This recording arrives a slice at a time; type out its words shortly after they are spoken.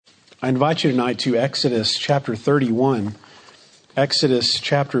I invite you tonight to Exodus chapter 31. Exodus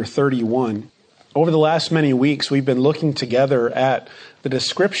chapter 31. Over the last many weeks, we've been looking together at the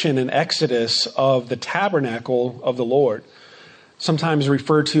description in Exodus of the tabernacle of the Lord, sometimes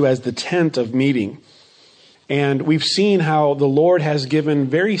referred to as the tent of meeting. And we've seen how the Lord has given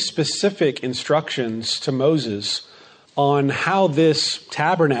very specific instructions to Moses on how this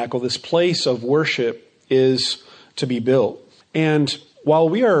tabernacle, this place of worship, is to be built. And while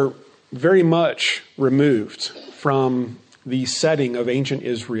we are very much removed from the setting of ancient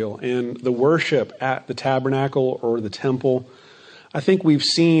Israel and the worship at the tabernacle or the temple, I think we've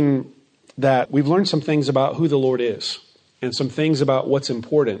seen that we've learned some things about who the Lord is and some things about what's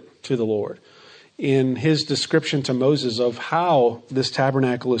important to the Lord in his description to Moses of how this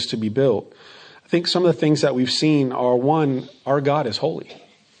tabernacle is to be built. I think some of the things that we've seen are, one, our God is holy.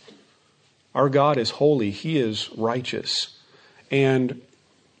 Our God is holy. He is righteous. And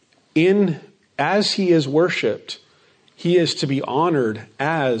as he is worshiped, he is to be honored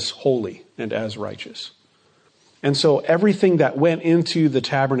as holy and as righteous. And so everything that went into the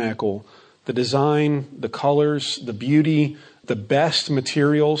tabernacle, the design, the colors, the beauty, the best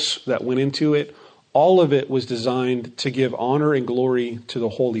materials that went into it, all of it was designed to give honor and glory to the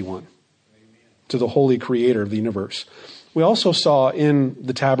Holy One, to the holy creator of the universe. We also saw in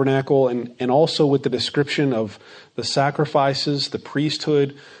the tabernacle and also with the description of the sacrifices, the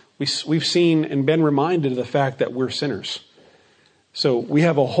priesthood, we've seen and been reminded of the fact that we're sinners. So we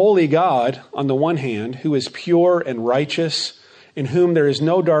have a holy God on the one hand who is pure and righteous, in whom there is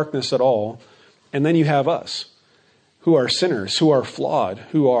no darkness at all. And then you have us who are sinners, who are flawed,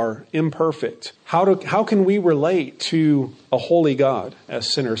 who are imperfect. How can we relate to a holy God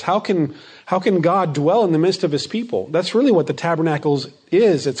as sinners? How can God dwell in the midst of his people? That's really what the tabernacle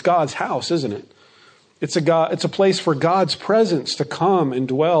is. It's God's house, isn't it? It's a place for God's presence to come and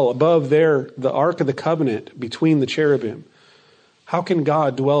dwell above the Ark of the Covenant between the cherubim. How can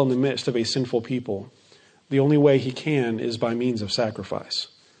God dwell in the midst of a sinful people? The only way he can is by means of sacrifice,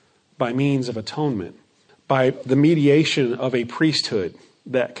 by means of atonement, by the mediation of a priesthood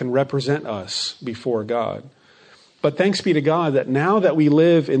that can represent us before God. But thanks be to God that now that we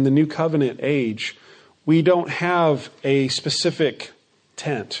live in the new covenant age, we don't have a specific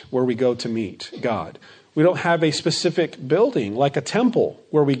tent where we go to meet God. We don't have a specific building like a temple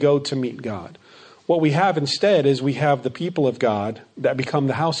where we go to meet God. What we have instead is we have the people of God that become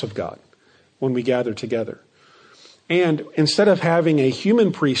the house of God when we gather together. And instead of having a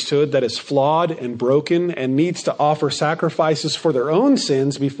human priesthood that is flawed and broken and needs to offer sacrifices for their own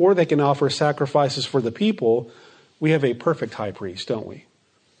sins before they can offer sacrifices for the people, we have a perfect high priest, don't we?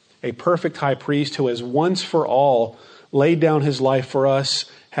 A perfect high priest who has once for all laid down his life for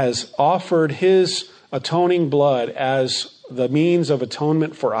us, has offered his atoning blood as the means of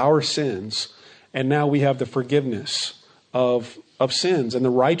atonement for our sins. And now we have the forgiveness of sins and the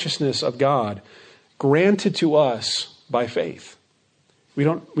righteousness of God granted to us by faith. We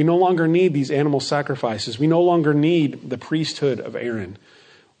no longer need these animal sacrifices. We no longer need the priesthood of Aaron.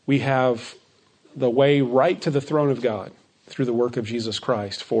 We have the way right to the throne of God through the work of Jesus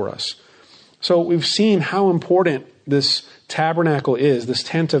Christ for us. So we've seen how important this tabernacle is, this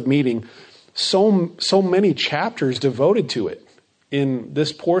tent of meeting. So many chapters devoted to it in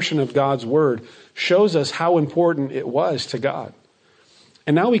this portion of God's word shows us how important it was to God.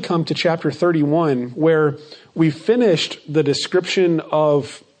 And now we come to chapter 31, where we've finished the description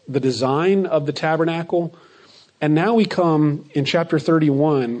of the design of the tabernacle. And now we come in chapter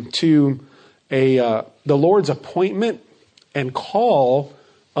 31 to the Lord's appointment and call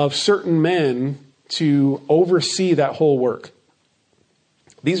of certain men to oversee that whole work.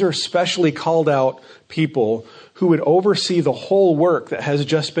 These are specially called out people who would oversee the whole work that has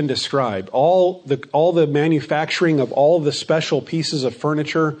just been described. All the manufacturing of all the special pieces of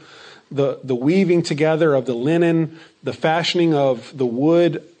furniture, the weaving together of the linen, the fashioning of the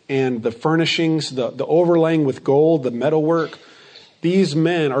wood and the furnishings, the overlaying with gold, the metalwork. These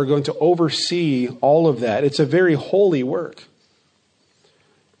men are going to oversee all of that. It's a very holy work.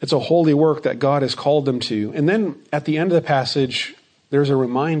 It's a holy work that God has called them to. And then at the end of the passage, there's a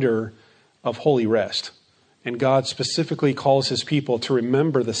reminder of holy rest. And God specifically calls his people to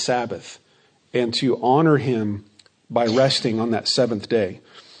remember the Sabbath and to honor him by resting on that seventh day.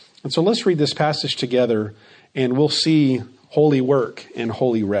 And so let's read this passage together and we'll see holy work and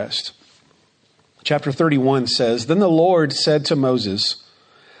holy rest. Chapter 31 says, "Then the Lord said to Moses,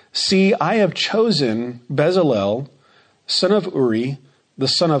 'See, I have chosen Bezalel, son of Uri, the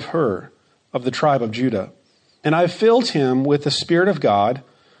son of Hur, of the tribe of Judah. And I've filled him with the Spirit of God,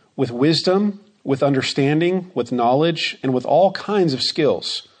 with wisdom, with understanding, with knowledge, and with all kinds of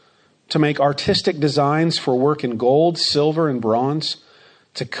skills, to make artistic designs for work in gold, silver, and bronze,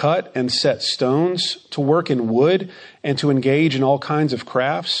 to cut and set stones, to work in wood, and to engage in all kinds of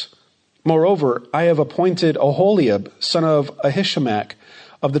crafts. Moreover, I have appointed Oholiab, son of Ahisamak,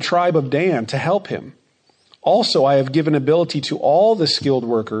 of the tribe of Dan, to help him. Also, I have given ability to all the skilled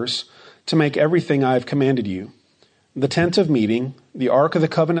workers to make everything I have commanded you: the tent of meeting, the ark of the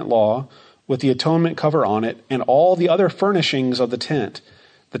covenant law, with the atonement cover on it, and all the other furnishings of the tent,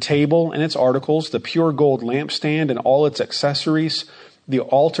 the table and its articles, the pure gold lampstand and all its accessories, the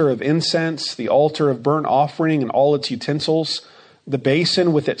altar of incense, the altar of burnt offering and all its utensils, the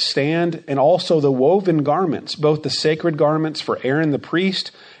basin with its stand, and also the woven garments, both the sacred garments for Aaron the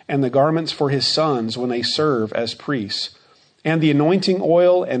priest and the garments for his sons when they serve as priests, and the anointing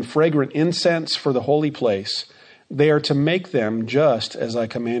oil and fragrant incense for the holy place. They are to make them just as I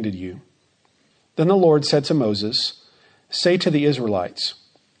commanded you. Then the Lord said to Moses, "Say to the Israelites,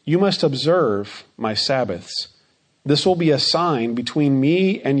 you must observe my Sabbaths. This will be a sign between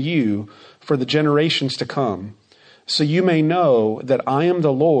me and you for the generations to come, so you may know that I am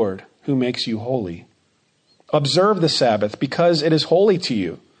the Lord who makes you holy. Observe the Sabbath because it is holy to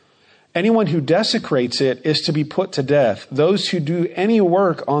you. Anyone who desecrates it is to be put to death. Those who do any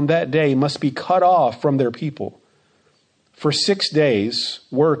work on that day must be cut off from their people. For 6 days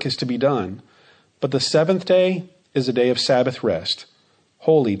work is to be done, but the seventh day is a day of Sabbath rest,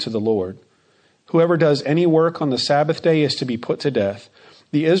 holy to the Lord. Whoever does any work on the Sabbath day is to be put to death.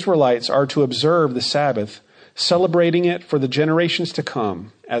 The Israelites are to observe the Sabbath, celebrating it for the generations to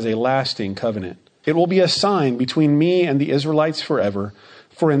come as a lasting covenant. It will be a sign between me and the Israelites forever.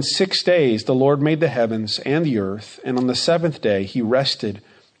 For in 6 days the Lord made the heavens and the earth, and on the seventh day he rested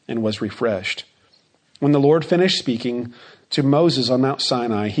and was refreshed." When the Lord finished speaking to Moses on Mount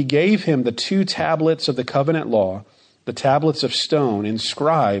Sinai, he gave him the 2 tablets of the covenant law, the tablets of stone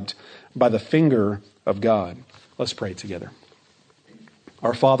inscribed by the finger of God. Let's pray together.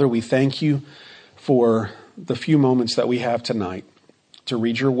 Our Father, we thank you for the few moments that we have tonight to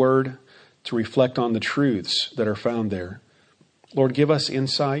read your word, to reflect on the truths that are found there. Lord, give us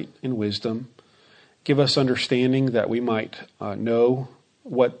insight and wisdom. Give us understanding that we might know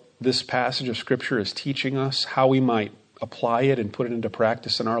what this passage of Scripture is teaching us, how we might apply it and put it into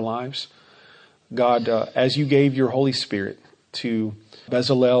practice in our lives. God, as you gave your Holy Spirit to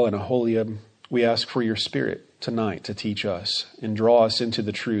Bezalel and Oholiab, we ask for your Spirit tonight to teach us and draw us into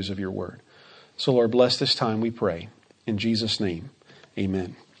the truths of your word. So, Lord, bless this time, we pray. In Jesus' name,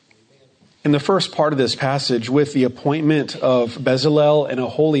 amen. In the first part of this passage, with the appointment of Bezalel and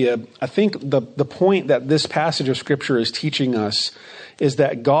Oholiab, I think the point that this passage of Scripture is teaching us is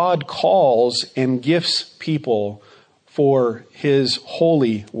that God calls and gifts people for his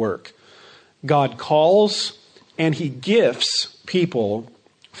holy work. God calls and he gifts people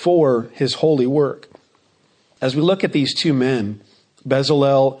for his holy work. As we look at these 2 men,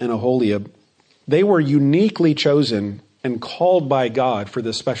 Bezalel and Oholiab, they were uniquely chosen and called by God for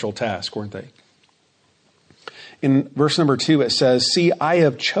this special task, weren't they? In verse number 2, it says, "See, I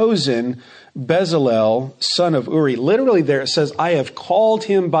have chosen Bezalel, son of Uri." Literally there it says, "I have called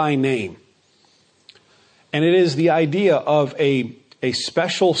him by name." And it is the idea of a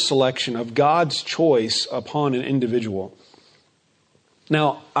special selection of God's choice upon an individual.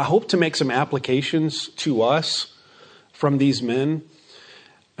 Now, I hope to make some applications to us from these men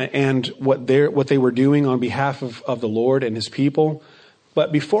and what they were doing on behalf of the Lord and his people.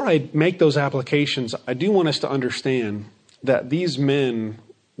 But before I make those applications, I do want us to understand that these men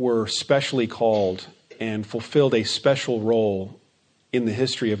were specially called and fulfilled a special role in the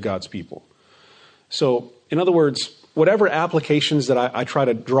history of God's people. So, in other words, whatever applications that I try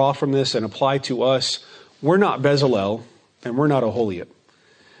to draw from this and apply to us, we're not Bezalel and we're not Oholiab.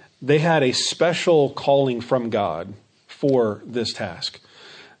 They had a special calling from God for this task.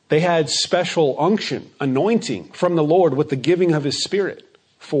 They had special unction, anointing from the Lord with the giving of his Spirit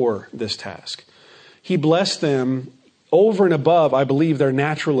for this task. He blessed them over and above, I believe, their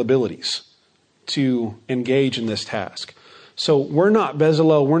natural abilities to engage in this task. So we're not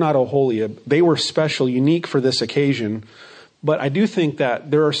Bezalel, we're not Oholiab. They were special, unique for this occasion. But I do think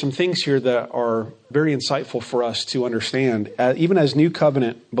that there are some things here that are very insightful for us to understand, even as new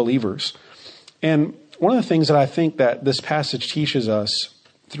covenant believers. And one of the things that I think that this passage teaches us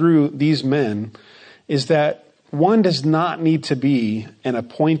through these men is that one does not need to be an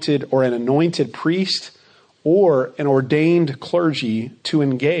appointed or an anointed priest or an ordained clergy to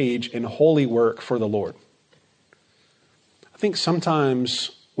engage in holy work for the Lord. I think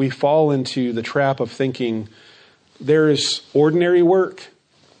sometimes we fall into the trap of thinking there's ordinary work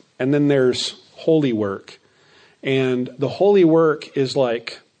and then there's holy work. And the holy work is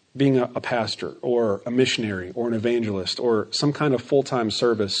like being a pastor or a missionary or an evangelist or some kind of full-time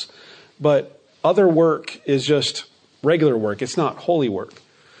service. But other work is just regular work. It's not holy work.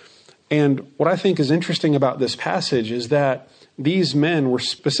 And what I think is interesting about this passage is that these men were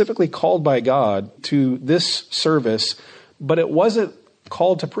specifically called by God to this service, but it wasn't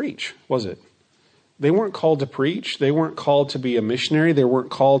called to preach, was it? They weren't called to preach. They weren't called to be a missionary. They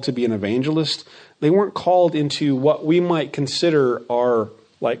weren't called to be an evangelist. They weren't called into what we might consider are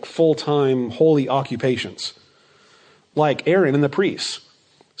like full-time holy occupations, like Aaron and the priests.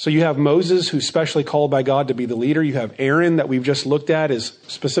 So you have Moses, who's specially called by God to be the leader. You have Aaron, that we've just looked at, is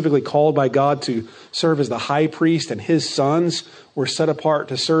specifically called by God to serve as the high priest, and his sons were set apart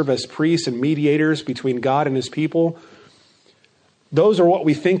to serve as priests and mediators between God and his people. Those are what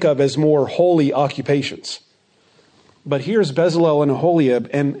we think of as more holy occupations. But here's Bezalel and Oholiab,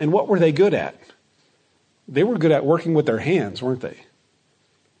 and what were they good at? They were good at working with their hands, weren't they?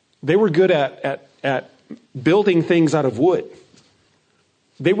 They were good at building things out of wood.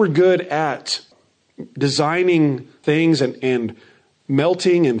 They were good at designing things and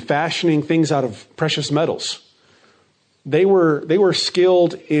melting and fashioning things out of precious metals. They were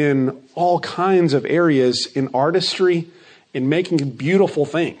skilled in all kinds of areas, in artistry, in making beautiful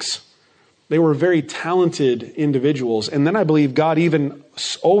things. They were very talented individuals. And then I believe God, even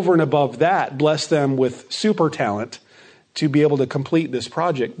over and above that, blessed them with super talent to be able to complete this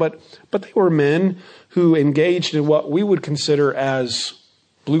project. But they were men who engaged in what we would consider as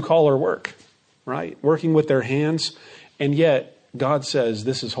blue-collar work, right? Working with their hands. And yet, God says,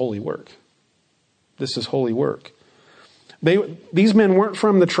 this is holy work. This is holy work. These men weren't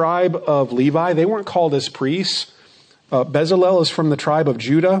from the tribe of Levi. They weren't called as priests. Bezalel is from the tribe of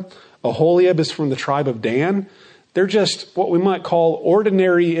Judah. Oholiab is from the tribe of Dan. They're just what we might call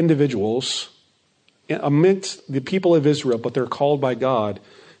ordinary individuals amidst the people of Israel, but they're called by God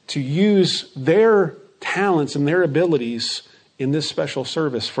to use their talents and their abilities in this special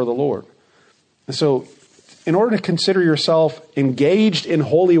service for the Lord. And so, in order to consider yourself engaged in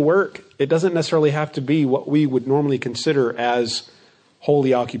holy work, it doesn't necessarily have to be what we would normally consider as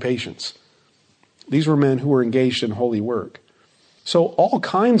holy occupations. These were men who were engaged in holy work. So all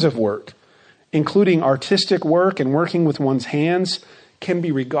kinds of work, including artistic work and working with one's hands, can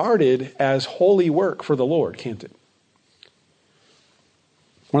be regarded as holy work for the Lord, can't it?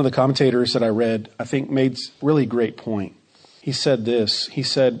 One of the commentators that I read, I think, made a really great point. He said this. He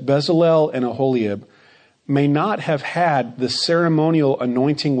said, Bezalel and Oholiab may not have had the ceremonial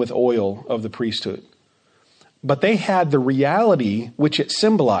anointing with oil of the priesthood, but they had the reality which it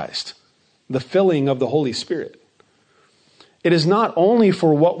symbolized, the filling of the Holy Spirit. It is not only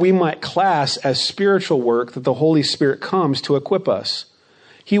for what we might class as spiritual work that the Holy Spirit comes to equip us.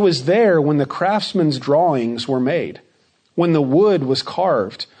 He was there when the craftsman's drawings were made, when the wood was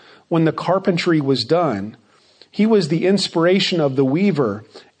carved, when the carpentry was done. He was the inspiration of the weaver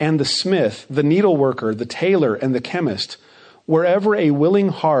and the smith, the needleworker, the tailor, and the chemist. Wherever a willing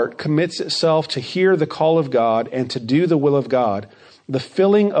heart commits itself to hear the call of God and to do the will of God, the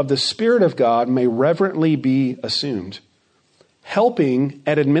filling of the Spirit of God may reverently be assumed. Helping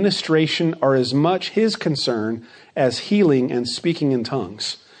and administration are as much his concern as healing and speaking in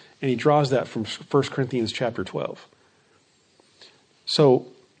tongues. And he draws that from 1 Corinthians chapter 12. So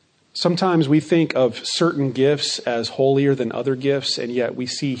sometimes we think of certain gifts as holier than other gifts, and yet we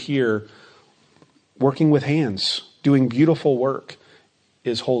see here working with hands, doing beautiful work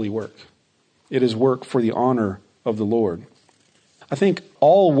is holy work. It is work for the honor of the Lord. I think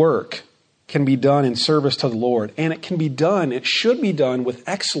all work can be done in service to the Lord, and it should be done with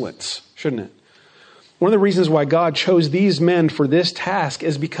excellence, shouldn't it? One of the reasons why God chose these men for this task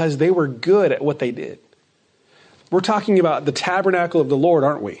is because they were good at what they did. We're talking about the tabernacle of the Lord,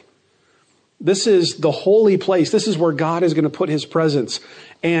 aren't we? This is the holy place. This is where God is going to put his presence.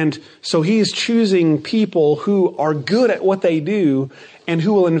 And so he's choosing people who are good at what they do and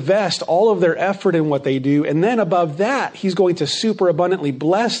who will invest all of their effort in what they do. And then above that, he's going to super abundantly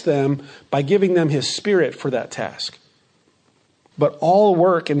bless them by giving them his Spirit for that task. But all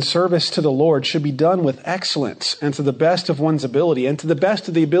work in service to the Lord should be done with excellence and to the best of one's ability and to the best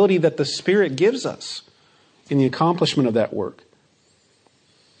of the ability that the Spirit gives us in the accomplishment of that work.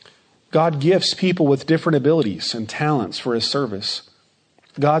 God gifts people with different abilities and talents for his service.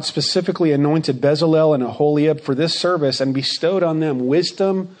 God specifically anointed Bezalel and Oholiab for this service and bestowed on them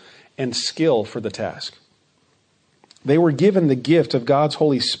wisdom and skill for the task. They were given the gift of God's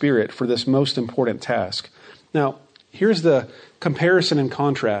Holy Spirit for this most important task. Now, here's the comparison and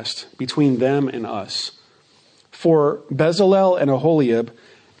contrast between them and us. For Bezalel and Oholiab,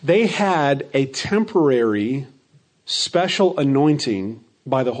 they had a temporary special anointing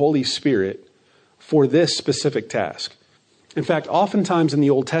by the Holy Spirit for this specific task. In fact, oftentimes in the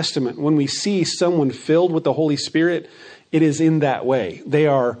Old Testament, when we see someone filled with the Holy Spirit, it is in that way. They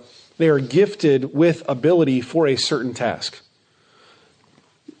are gifted with ability for a certain task.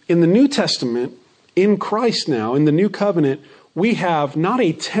 In the New Testament, in Christ now, in the New Covenant, we have not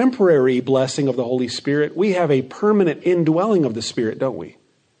a temporary blessing of the Holy Spirit, we have a permanent indwelling of the Spirit, don't we?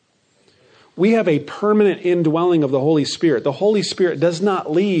 We have a permanent indwelling of the Holy Spirit. The Holy Spirit does not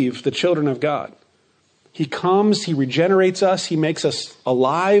leave the children of God. He comes, He regenerates us, He makes us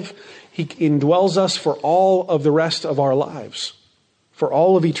alive, He indwells us for all of the rest of our lives, for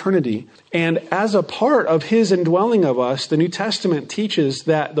all of eternity. And as a part of His indwelling of us, the New Testament teaches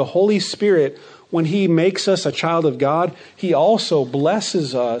that the Holy Spirit, when He makes us a child of God, He also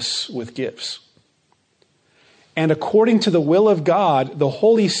blesses us with gifts. And according to the will of God, the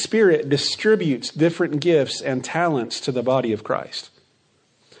Holy Spirit distributes different gifts and talents to the body of Christ,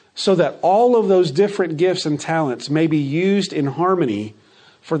 so that all of those different gifts and talents may be used in harmony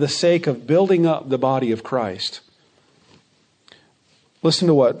for the sake of building up the body of Christ. Listen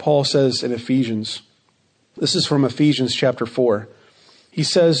to what Paul says in Ephesians. This is from Ephesians chapter 4. He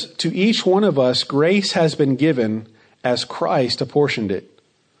says, "To each one of us grace has been given as Christ apportioned it.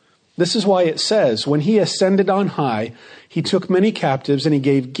 This is why it says, when He ascended on high, He took many captives and He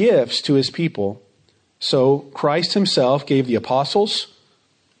gave gifts to His people. So Christ Himself gave the apostles,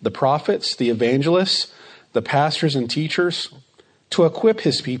 the prophets, the evangelists, the pastors and teachers, to equip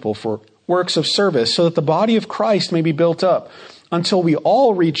His people for works of service, so that the body of Christ may be built up, until we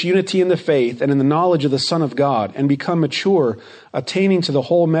all reach unity in the faith and in the knowledge of the Son of God, and become mature, attaining to the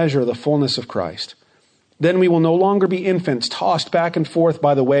whole measure of the fullness of Christ. Then we will no longer be infants, tossed back and forth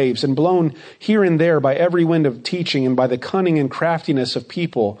by the waves, and blown here and there by every wind of teaching, and by the cunning and craftiness of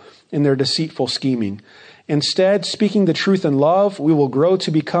people in their deceitful scheming. Instead, speaking the truth in love, we will grow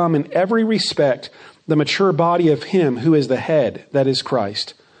to become in every respect the mature body of Him who is the head, that is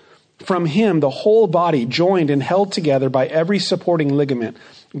Christ. From Him, the whole body, joined and held together by every supporting ligament,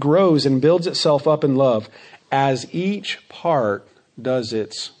 grows and builds itself up in love as each part does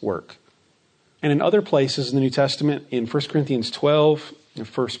its work." And in other places in the New Testament, in 1 Corinthians 12, in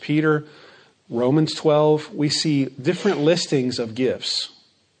 1 Peter, Romans 12, we see different listings of gifts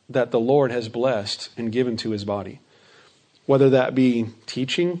that the Lord has blessed and given to His body. Whether that be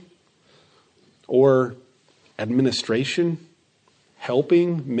teaching or administration,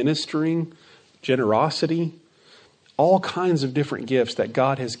 helping, ministering, generosity, all kinds of different gifts that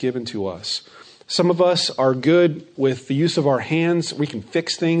God has given to us. Some of us are good with the use of our hands. We can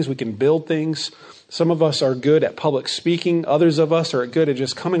fix things. We can build things. Some of us are good at public speaking. Others of us are good at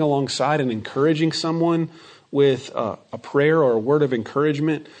just coming alongside and encouraging someone with a prayer or a word of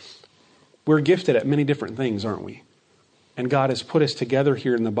encouragement. We're gifted at many different things, aren't we? And God has put us together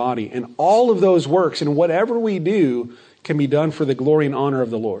here in the body. And all of those works and whatever we do can be done for the glory and honor of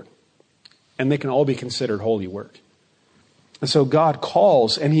the Lord. And they can all be considered holy work. And so God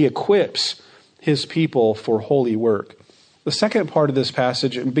calls and He equips His people for holy work. The second part of this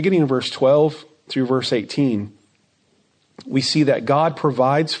passage, beginning in verse 12 through verse 18, we see that God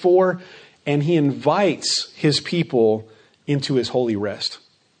provides for and He invites His people into His holy rest.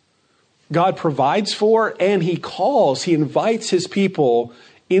 God provides for and He calls, He invites His people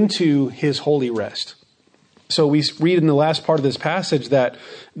into His holy rest. So we read in the last part of this passage that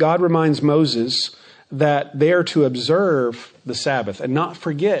God reminds Moses that they are to observe the Sabbath and not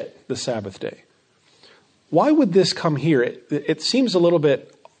forget the Sabbath day. Why would this come here? It seems a little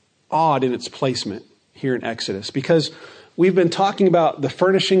bit odd in its placement here in Exodus, because we've been talking about the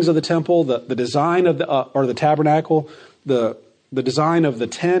furnishings of the temple, the design of the tabernacle, the design of the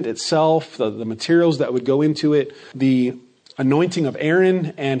tent itself, the materials that would go into it, the anointing of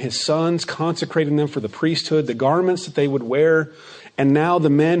Aaron and his sons, consecrating them for the priesthood, the garments that they would wear, and now the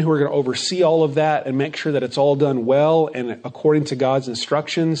men who are going to oversee all of that and make sure that it's all done well and according to God's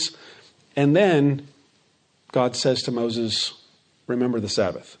instructions. And then God says to Moses, remember the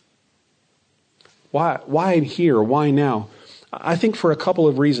Sabbath. Why here? Why now? I think for a couple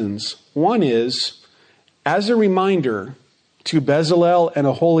of reasons. One is, as a reminder to Bezalel and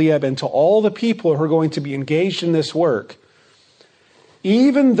Oholiab and to all the people who are going to be engaged in this work,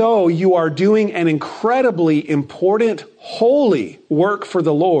 even though you are doing an incredibly important, holy work for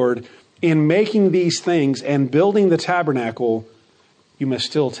the Lord in making these things and building the tabernacle, you must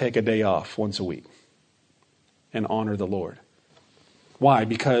still take a day off once a week and honor the Lord. Why?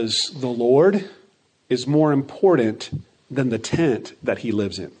 Because the Lord is more important than the tent that He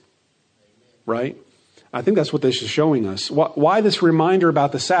lives in. Right? I think that's what this is showing us. Why this reminder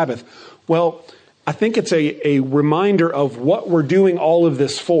about the Sabbath? Well, I think it's a reminder of what we're doing all of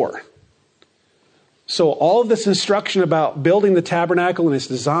this for. So all of this instruction about building the tabernacle and its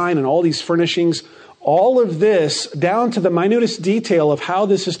design and all these furnishings, all of this, down to the minutest detail of how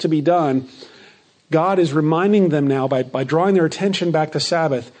this is to be done, God is reminding them now by drawing their attention back to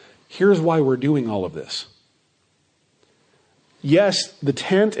Sabbath, here's why we're doing all of this. Yes, the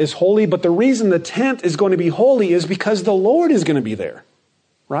tent is holy, but the reason the tent is going to be holy is because the Lord is going to be there,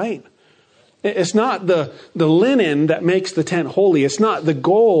 right? It's not the linen that makes the tent holy. It's not the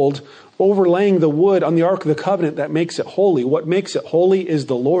gold overlaying the wood on the Ark of the Covenant that makes it holy. What makes it holy is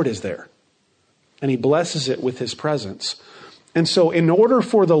the Lord is there. And he blesses it with his presence. And so in order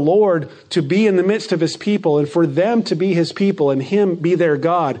for the Lord to be in the midst of his people and for them to be his people and him be their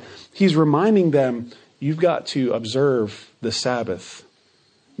God, he's reminding them, you've got to observe the Sabbath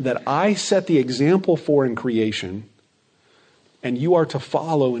that I set the example for in creation, and you are to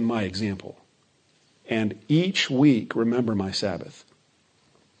follow in my example. And each week, remember my Sabbath.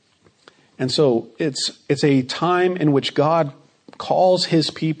 And so it's a time in which God calls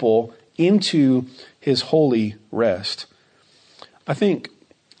his people into his holy rest. I think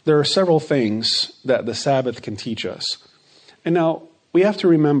there are several things that the Sabbath can teach us. And now we have to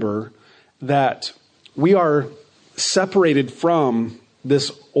remember that we are separated from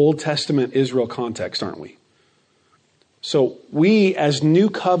this Old Testament Israel context, aren't we? So we as New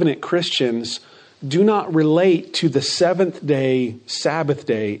Covenant Christians do not relate to the seventh day, Sabbath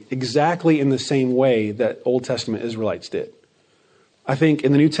day, exactly in the same way that Old Testament Israelites did. I think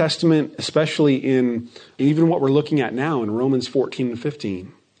in the New Testament, especially in even what we're looking at now in Romans 14 and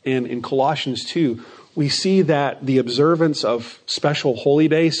 15, and in Colossians 2, we see that the observance of special holy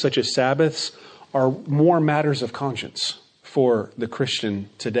days, such as Sabbaths, are more matters of conscience for the Christian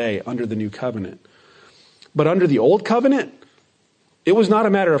today under the New Covenant. But under the Old Covenant, it was not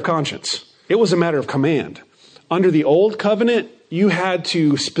a matter of conscience. It was a matter of command. Under the Old Covenant, you had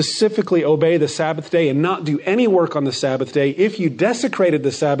to specifically obey the Sabbath day and not do any work on the Sabbath day. If you desecrated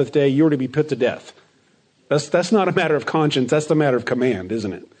the Sabbath day, you were to be put to death. That's not a matter of conscience. That's the matter of command,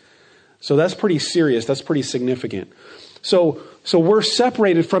 isn't it? So that's pretty serious. That's pretty significant. So we're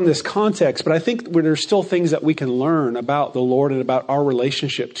separated from this context, but I think there's still things that we can learn about the Lord and about our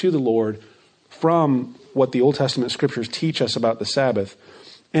relationship to the Lord from what the Old Testament scriptures teach us about the Sabbath.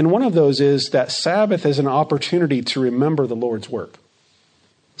 And one of those is that Sabbath is an opportunity to remember the Lord's work.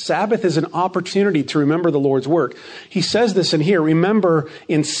 Sabbath is an opportunity to remember the Lord's work. He says this in here, remember,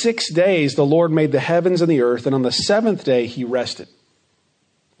 in 6 days the Lord made the heavens and the earth, and on the seventh day he rested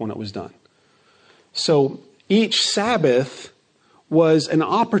when it was done. So each Sabbath was an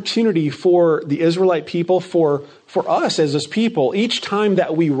opportunity for the Israelite people, for us as his people, each time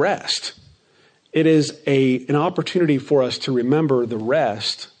that we rest. It is an opportunity for us to remember the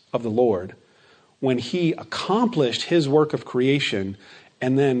rest of the Lord when he accomplished his work of creation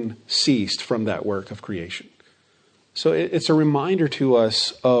and then ceased from that work of creation. So it's a reminder to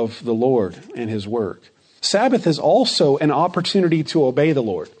us of the Lord and his work. Sabbath is also an opportunity to obey the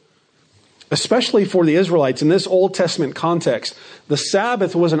Lord, especially for the Israelites in this Old Testament context. The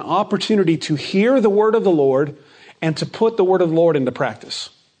Sabbath was an opportunity to hear the word of the Lord and to put the word of the Lord into practice,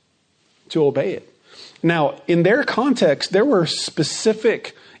 to obey it. Now, in their context, there were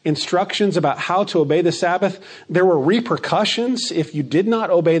specific instructions about how to obey the Sabbath. There were repercussions if you did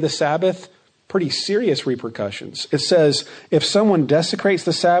not obey the Sabbath, pretty serious repercussions. It says, if someone desecrates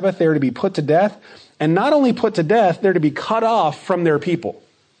the Sabbath, they're to be put to death. And not only put to death, they're to be cut off from their people.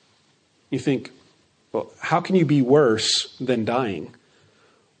 You think, well, how can you be worse than dying?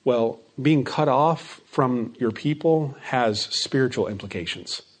 Well, being cut off from your people has spiritual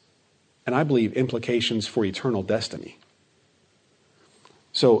implications. And I believe implications for eternal destiny.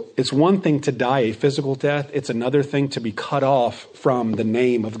 So it's one thing to die a physical death. It's another thing to be cut off from the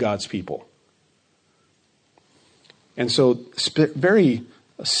name of God's people. And so very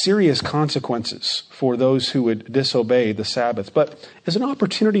serious consequences for those who would disobey the Sabbath. But it's an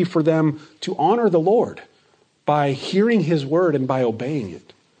opportunity for them to honor the Lord by hearing his word and by obeying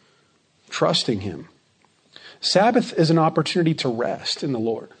it, trusting him. Sabbath is an opportunity to rest in the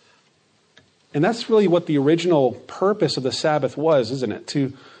Lord. And that's really what the original purpose of the Sabbath was, isn't it?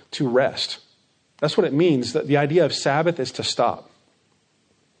 To rest. That's what it means. The idea of Sabbath is to stop.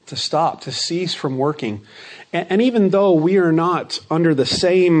 To stop, to cease from working. And even though we are not under the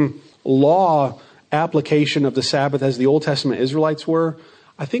same law application of the Sabbath as the Old Testament Israelites were,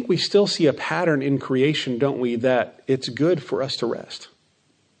 I think we still see a pattern in creation, don't we, that it's good for us to rest.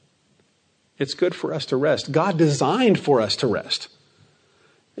 It's good for us to rest. God designed for us to rest.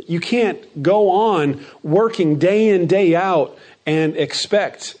 You can't go on working day in, day out and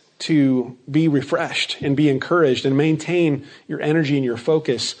expect to be refreshed and be encouraged and maintain your energy and your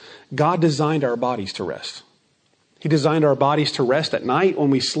focus, God designed our bodies to rest. He designed our bodies to rest at night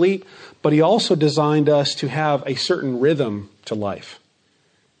when we sleep, but he also designed us to have a certain rhythm to life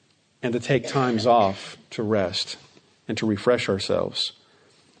and to take times off to rest and to refresh ourselves.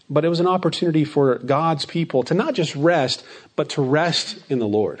 But it was an opportunity for God's people to not just rest, but to rest in the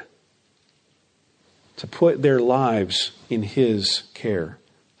Lord, to put their lives in his care.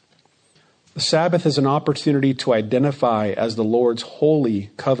 The Sabbath is an opportunity to identify as the Lord's holy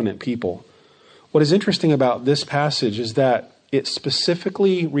covenant people. What is interesting about this passage is that it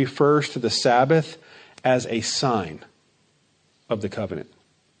specifically refers to the Sabbath as a sign of the covenant.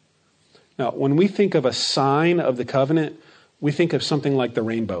 Now, when we think of a sign of the covenant, we think of something like the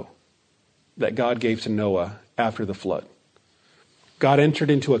rainbow that God gave to Noah after the flood. God entered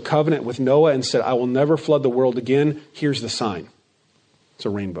into a covenant with Noah and said, I will never flood the world again. Here's the sign. It's a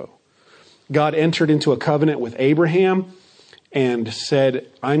rainbow. God entered into a covenant with Abraham and said,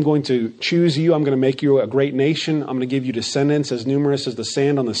 I'm going to choose you. I'm going to make you a great nation. I'm going to give you descendants as numerous as the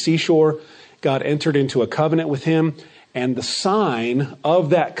sand on the seashore. God entered into a covenant with him, and the sign of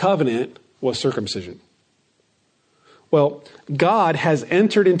that covenant was circumcision. Well, God has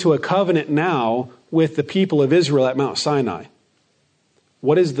entered into a covenant now with the people of Israel at Mount Sinai.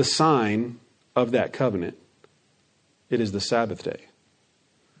 What is the sign of that covenant? It is the Sabbath day.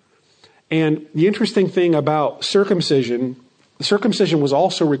 And the interesting thing about circumcision was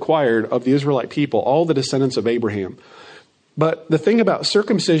also required of the Israelite people, all the descendants of Abraham. But the thing about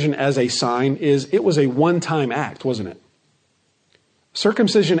circumcision as a sign is it was a one-time act, wasn't it?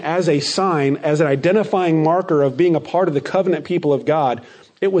 Circumcision as a sign, as an identifying marker of being a part of the covenant people of God,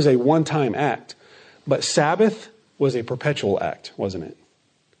 it was a one-time act. But Sabbath was a perpetual act, wasn't it?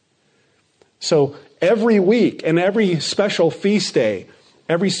 So every week and every special feast day,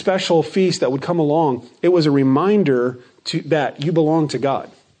 every special feast that would come along, it was a reminder that you belong to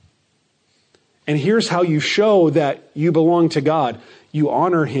God. And here's how you show that you belong to God. You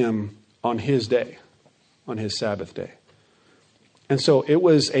honor him on his day, on his Sabbath day. And so it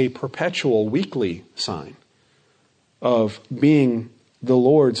was a perpetual weekly sign of being the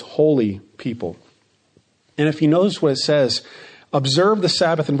Lord's holy people. And if you notice what it says, observe the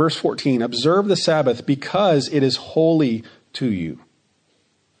Sabbath in verse 14, observe the Sabbath because it is holy to you.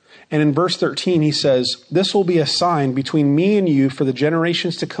 And in verse 13, he says, this will be a sign between me and you for the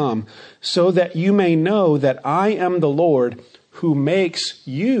generations to come, so that you may know that I am the Lord who makes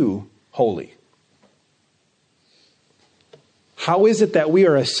you holy. How is it that we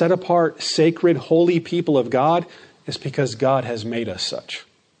are a set apart, sacred, holy people of God? It's because God has made us such.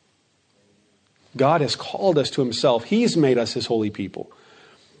 God has called us to himself. He's made us his holy people.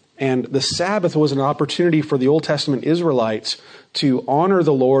 And the Sabbath was an opportunity for the Old Testament Israelites to honor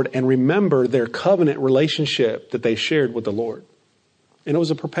the Lord and remember their covenant relationship that they shared with the Lord. And it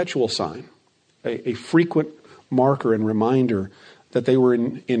was a perpetual sign, a frequent marker and reminder that they were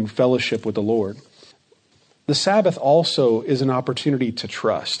in fellowship with the Lord. The Sabbath also is an opportunity to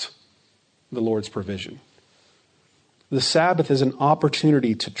trust the Lord's provision. The Sabbath is an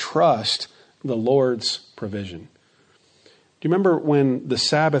opportunity to trust the Lord's provision. Do you remember when the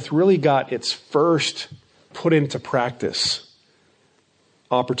Sabbath really got its first put into practice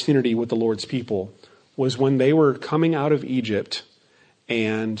opportunity with the Lord's people was when they were coming out of Egypt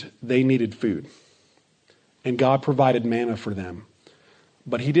and they needed food. And God provided manna for them.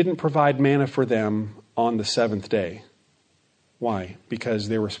 But he didn't provide manna for them on the seventh day. Why? Because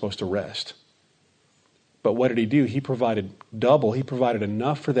they were supposed to rest. But what did he do? He provided double. He provided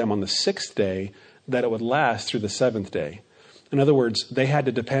enough for them on the sixth day that it would last through the seventh day. In other words, they had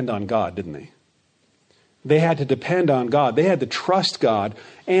to depend on God, didn't they? They had to depend on God. They had to trust God.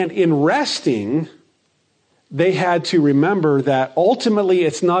 And in resting, they had to remember that ultimately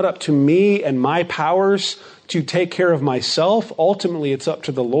it's not up to me and my powers to take care of myself. Ultimately, it's up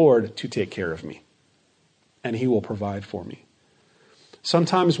to the Lord to take care of me. And he will provide for me.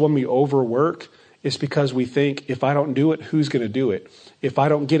 Sometimes when we overwork, it's because we think, if I don't do it, who's going to do it? If I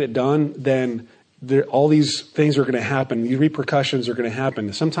don't get it done, then all these things are going to happen. The repercussions are going to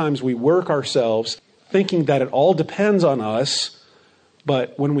happen. Sometimes we work ourselves thinking that it all depends on us.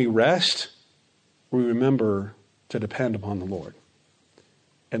 But when we rest, we remember to depend upon the Lord.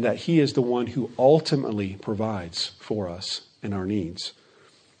 And that he is the one who ultimately provides for us and our needs.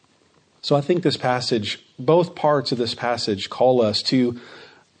 So I think this passage, both parts of this passage call us to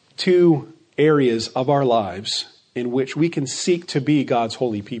two areas of our lives in which we can seek to be God's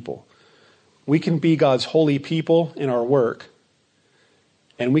holy people. We can be God's holy people in our work,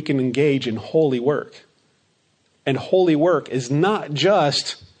 and we can engage in holy work. And holy work is not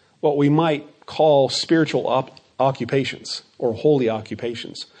just what we might call spiritual occupations or holy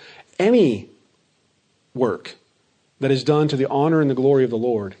occupations. Any work that is done to the honor and the glory of the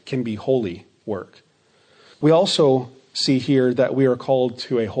Lord can be holy work. We also see here that we are called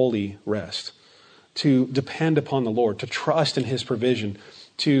to a holy rest, to depend upon the Lord, to trust in His provision,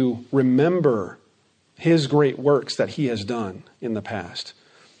 to remember His great works that He has done in the past.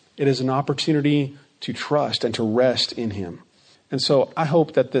 It is an opportunity to trust and to rest in Him. And so I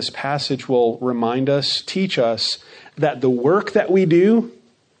hope that this passage will remind us, teach us that the work that we do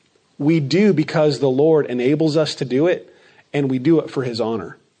because the Lord enables us to do it, and we do it for His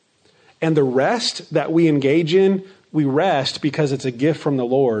honor. And the rest that we engage in, we rest because it's a gift from the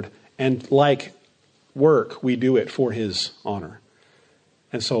Lord, and like work, we do it for His honor.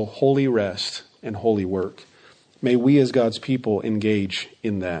 And so holy rest and holy work. May we as God's people engage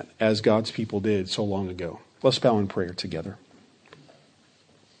in that, as God's people did so long ago. Let's bow in prayer together.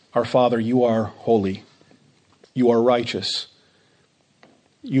 Our Father, you are holy. You are righteous.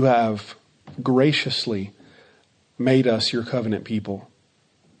 You have graciously made us your covenant people.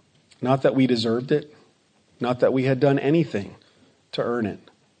 Not that we deserved it, not that we had done anything to earn it.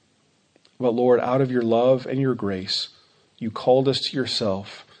 But Lord, out of your love and your grace, you called us to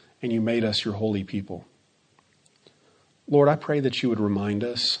yourself and you made us your holy people. Lord, I pray that you would remind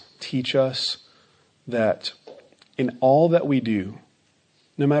us, teach us that in all that we do,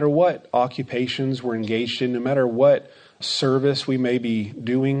 no matter what occupations we're engaged in, no matter what service we may be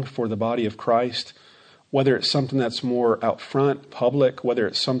doing for the body of Christ, whether it's something that's more out front, public, whether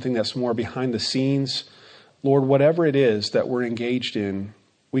it's something that's more behind the scenes, Lord, whatever it is that we're engaged in,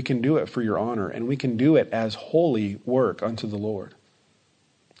 we can do it for your honor, and we can do it as holy work unto the Lord.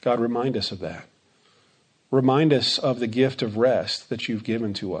 God, remind us of that. Remind us of the gift of rest that you've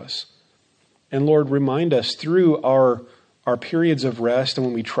given to us. And Lord, remind us through our periods of rest and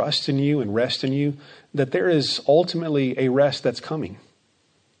when we trust in you and rest in you, that there is ultimately a rest that's coming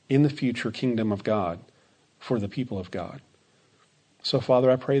in the future kingdom of God for the people of God. So,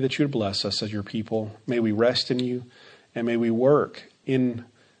 Father, I pray that you would bless us as your people. May we rest in you, and may we work in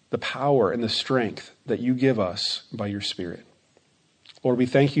the power and the strength that you give us by your Spirit. Lord, we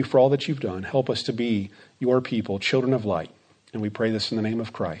thank you for all that you've done. Help us to be your people, children of light. And we pray this in the name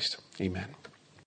of Christ. Amen.